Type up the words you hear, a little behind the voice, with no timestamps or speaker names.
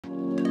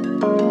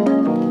What's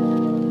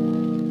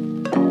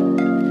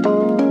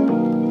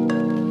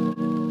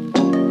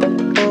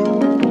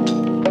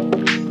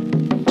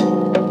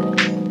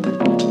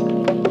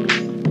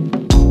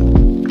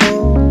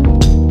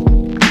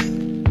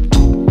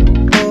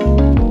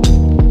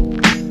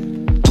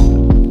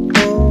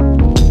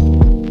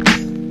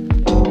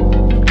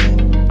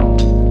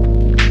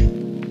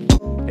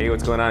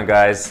going on,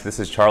 guys? This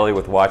is Charlie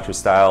with Watch Your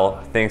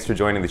Style. Thanks for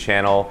joining the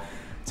channel.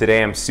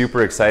 Today I'm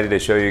super excited to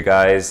show you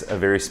guys a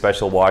very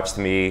special watch to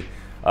me.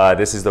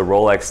 This is the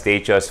Rolex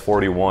Datejust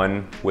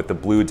 41 with the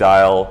blue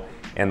dial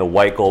and the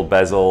white gold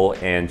bezel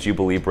and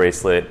Jubilee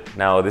bracelet.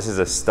 Now this is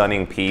a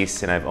stunning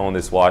piece and I've owned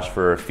this watch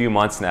for a few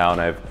months now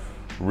and I've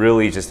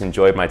really just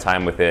enjoyed my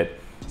time with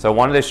it. So I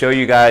wanted to show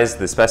you guys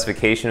the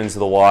specifications of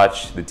the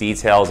watch, the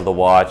details of the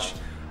watch,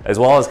 as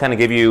well as kind of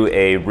give you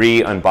a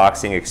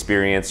re-unboxing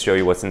experience, show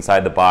you what's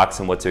inside the box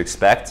and what to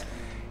expect.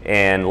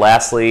 And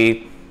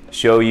lastly,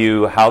 show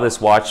you how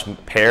this watch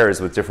pairs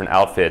with different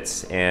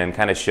outfits and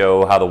kind of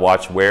show how the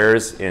watch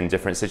wears in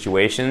different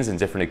situations and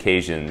different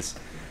occasions.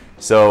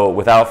 So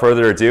without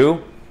further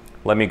ado,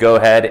 let me go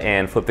ahead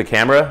and flip the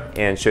camera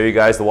and show you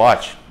guys the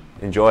watch.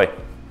 Enjoy.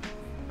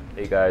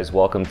 Hey guys,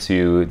 welcome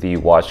to the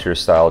Watch Your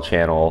Style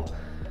channel.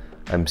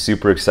 I'm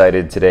super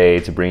excited today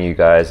to bring you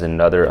guys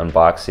another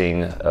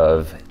unboxing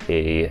of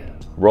a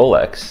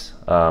Rolex.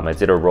 I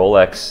did a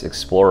Rolex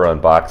Explorer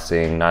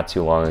unboxing not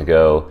too long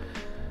ago.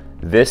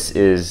 This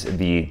is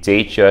the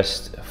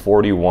Datejust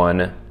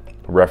 41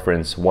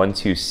 reference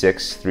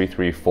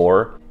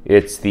 126334.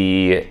 It's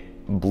the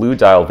blue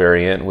dial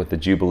variant with the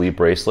Jubilee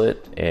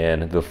bracelet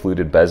and the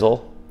fluted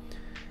bezel.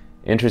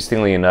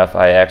 Interestingly enough,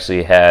 I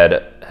actually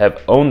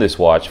have owned this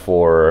watch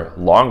for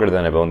longer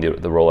than I've owned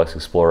the Rolex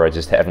Explorer. I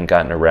just haven't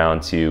gotten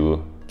around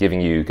to giving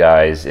you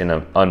guys an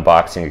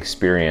unboxing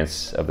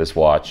experience of this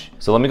watch.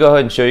 So let me go ahead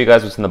and show you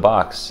guys what's in the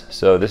box.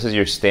 So this is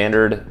your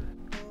standard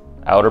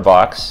outer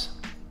box.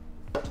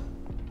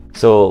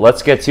 So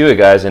let's get to it,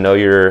 guys. I know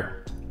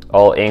you're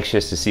all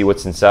anxious to see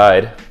what's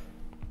inside.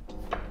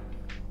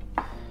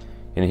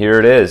 And here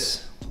it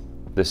is,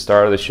 the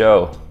star of the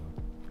show,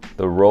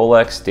 the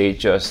Rolex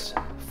Datejust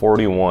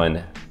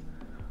 41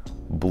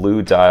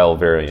 blue dial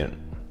variant.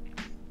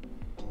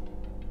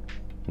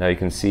 Now you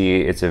can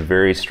see it's a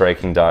very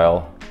striking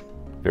dial,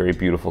 very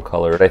beautiful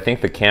color. I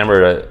think the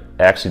camera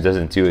actually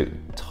doesn't do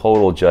it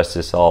total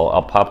justice.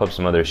 I'll pop up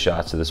some other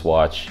shots of this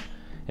watch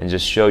and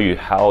just show you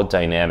how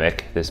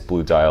dynamic this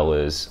blue dial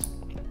is.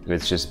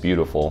 It's just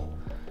beautiful.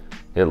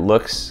 It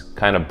looks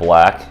kind of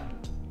black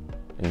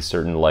in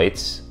certain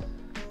lights,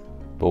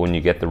 but when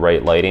you get the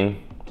right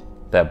lighting,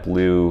 that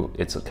blue,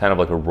 it's kind of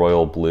like a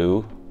royal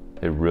blue.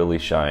 It really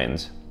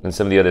shines. And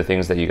some of the other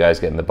things that you guys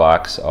get in the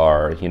box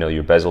are, you know,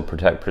 your bezel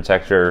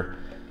protector,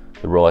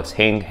 the Rolex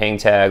hang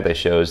tag that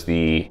shows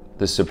the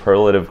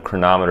superlative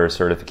chronometer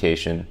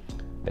certification,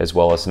 as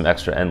well as some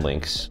extra end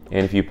links.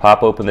 And if you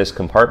pop open this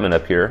compartment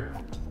up here,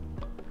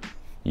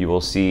 you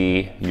will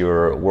see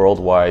your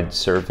worldwide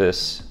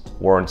service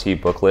warranty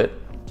booklet,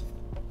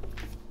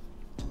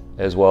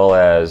 as well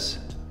as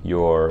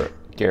your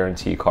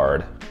guarantee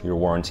card, your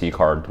warranty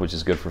card, which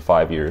is good for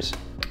 5 years.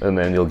 And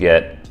then you'll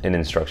get an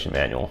instruction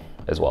manual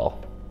as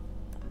well.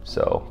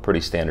 So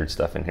pretty standard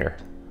stuff in here.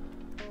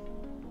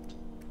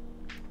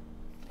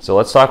 So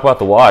let's talk about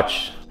the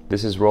watch.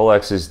 This is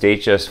Rolex's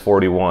Datejust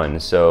 41.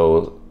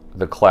 So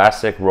the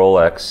classic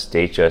Rolex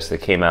Datejust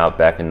that came out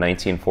back in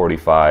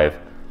 1945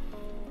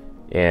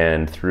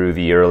 and through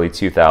the early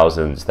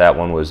 2000s, that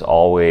one was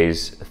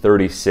always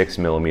 36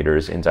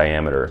 millimeters in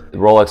diameter.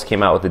 Rolex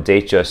came out with the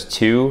Datejust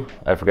 2.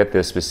 I forget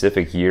the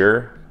specific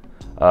year.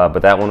 But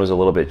that one was a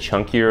little bit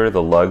chunkier,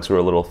 the lugs were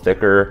a little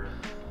thicker,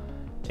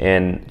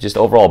 and just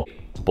overall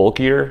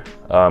bulkier.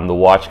 The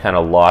watch kind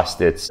of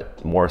lost its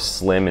more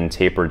slim and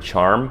tapered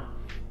charm,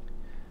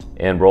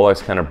 and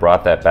Rolex kind of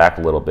brought that back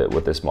a little bit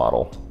with this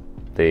model.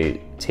 They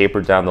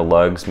tapered down the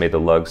lugs, made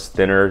the lugs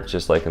thinner,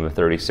 just like in the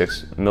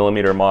 36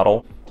 millimeter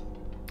model,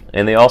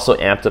 and they also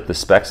amped up the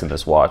specs in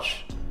this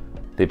watch.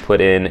 They put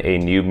in a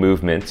new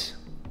movement,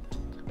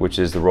 which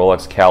is the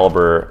Rolex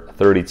Caliber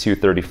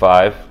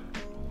 3235.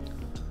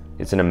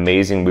 It's an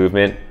amazing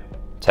movement,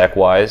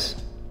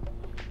 tech-wise.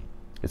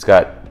 It's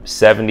got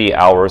 70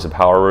 hours of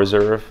power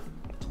reserve,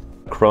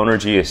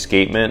 chronergy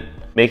escapement,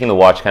 making the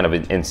watch kind of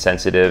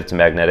insensitive to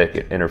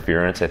magnetic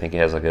interference. I think it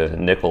has like a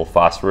nickel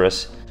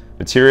phosphorus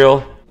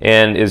material,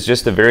 and is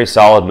just a very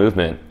solid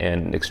movement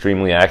and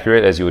extremely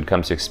accurate, as you would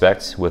come to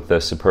expect with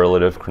the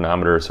superlative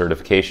chronometer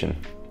certification.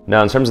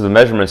 Now, in terms of the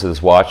measurements of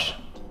this watch,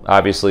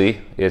 obviously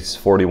it's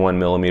 41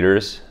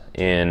 millimeters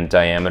in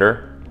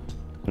diameter,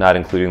 not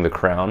including the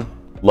crown.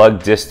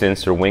 Lug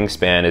distance or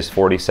wingspan is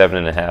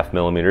 47.5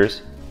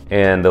 millimeters,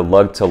 and the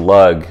lug to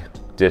lug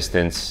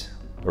distance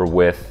or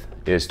width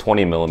is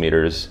 20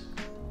 millimeters,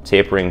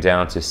 tapering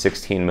down to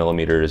 16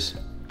 millimeters,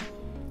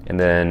 and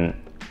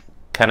then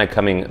kind of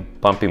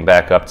bumping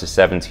back up to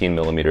 17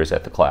 millimeters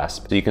at the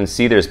clasp. So you can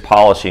see there's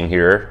polishing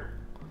here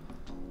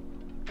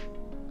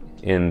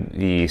in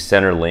the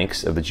center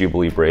links of the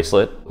Jubilee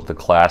bracelet. The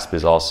clasp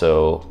is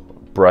also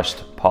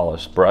brushed.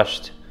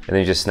 And then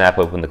you just snap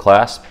open the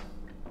clasp.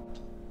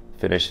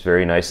 Finished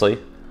very nicely.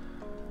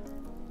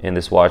 And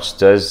this watch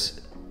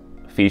does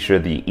feature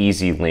the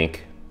Easy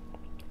Link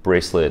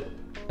bracelet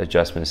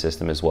adjustment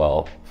system as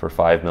well for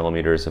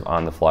 5mm of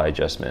on-the-fly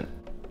adjustment.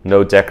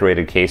 No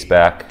decorated case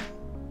back,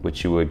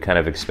 which you would kind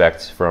of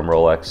expect from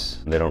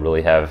Rolex. They don't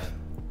really have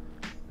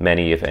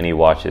many, if any,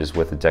 watches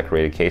with a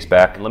decorated case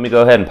back. Let me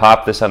go ahead and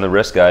pop this on the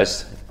wrist,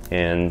 guys,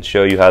 and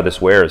show you how this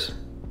wears.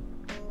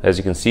 As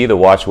you can see, the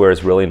watch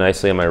wears really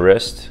nicely on my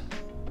wrist.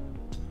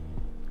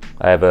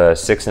 I have a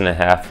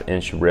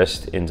 6.5-inch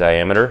wrist in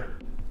diameter.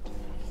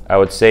 I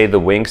would say the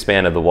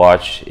wingspan of the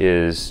watch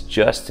is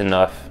just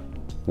enough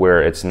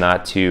where it's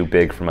not too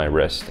big for my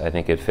wrist. I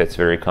think it fits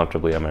very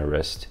comfortably on my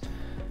wrist,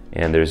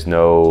 and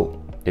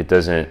it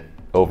doesn't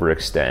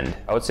overextend.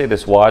 I would say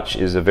this watch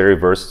is a very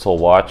versatile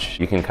watch.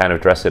 You can kind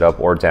of dress it up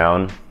or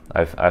down.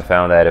 I've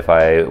found that if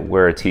I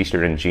wear a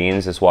t-shirt and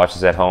jeans, this watch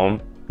is at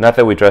home. Not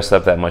that we dress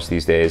up that much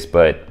these days,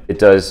 but it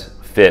does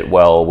fit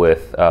well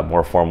with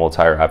more formal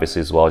attire,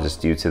 obviously, as well, just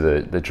due to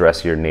the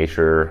dressier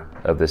nature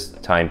of this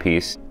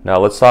timepiece. Now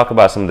let's talk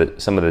about some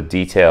of the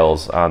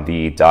details on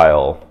the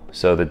dial.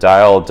 So the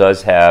dial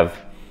does have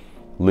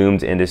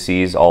loomed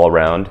indices all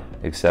around,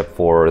 except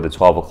for the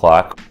 12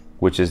 o'clock,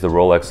 which is the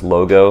Rolex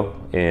logo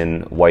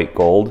in white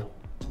gold.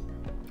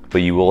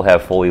 But you will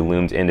have fully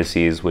loomed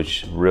indices,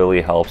 which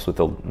really helps with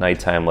the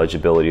nighttime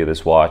legibility of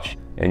this watch.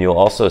 And you'll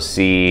also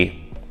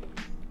see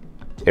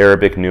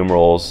Arabic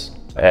numerals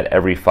at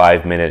every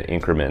 5-minute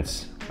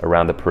increments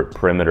around the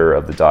perimeter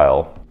of the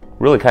dial.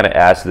 Really kind of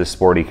adds to the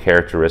sporty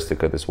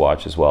characteristic of this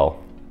watch as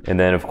well. And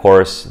then of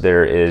course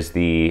there is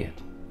the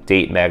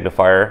date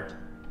magnifier.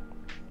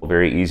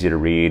 Very easy to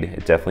read.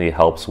 It definitely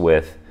helps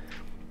with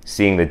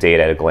seeing the date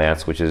at a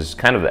glance, which is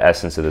kind of the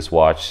essence of this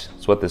watch.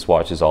 It's what this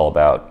watch is all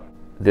about.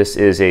 This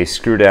is a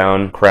screw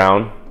down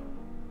crown,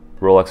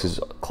 Rolex's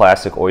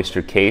classic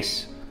oyster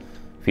case,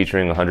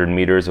 featuring 100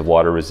 meters of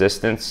water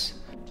resistance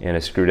and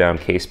a screw down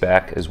case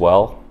back as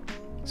well.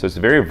 So it's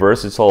a very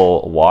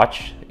versatile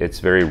watch. It's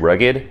very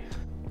rugged,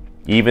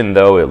 even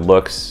though it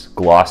looks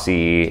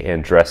glossy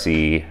and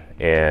dressy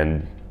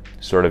and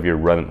sort of your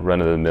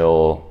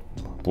run-of-the-mill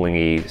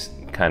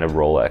blingy kind of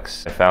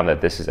Rolex. I found that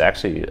this is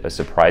actually a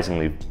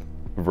surprisingly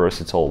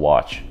versatile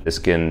watch. This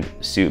can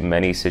suit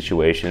many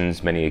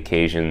situations, many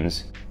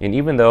occasions. And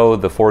even though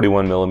the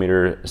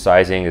 41mm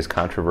sizing is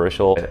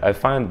controversial, I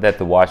find that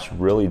the watch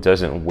really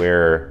doesn't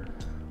wear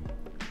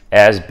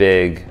as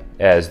big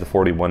as the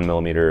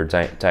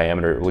 41mm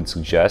diameter would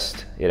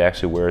suggest. It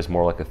actually wears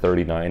more like a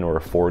 39 or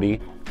a 40.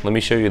 Let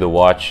me show you the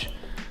watch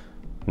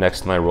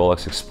next to my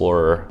Rolex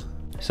Explorer.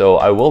 So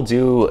I will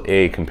do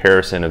a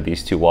comparison of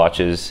these two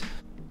watches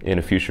in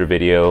a future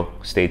video.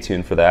 Stay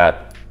tuned for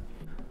that.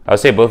 I would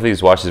say both of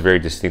these watches are very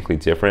distinctly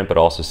different, but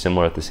also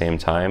similar at the same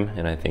time.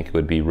 And I think it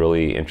would be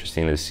really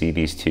interesting to see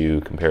these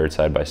two compared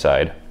side by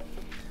side.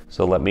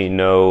 So let me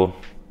know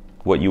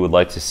what you would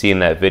like to see in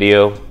that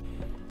video.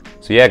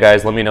 So yeah,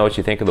 guys, let me know what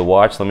you think of the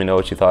watch. Let me know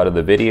what you thought of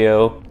the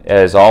video.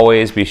 As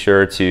always, be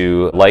sure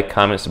to like,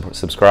 comment,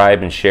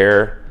 subscribe, and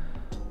share.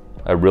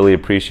 I really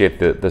appreciate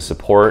the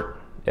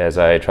support as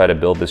I try to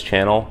build this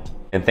channel.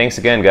 And thanks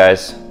again,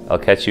 guys. I'll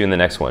catch you in the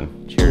next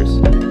one. Cheers.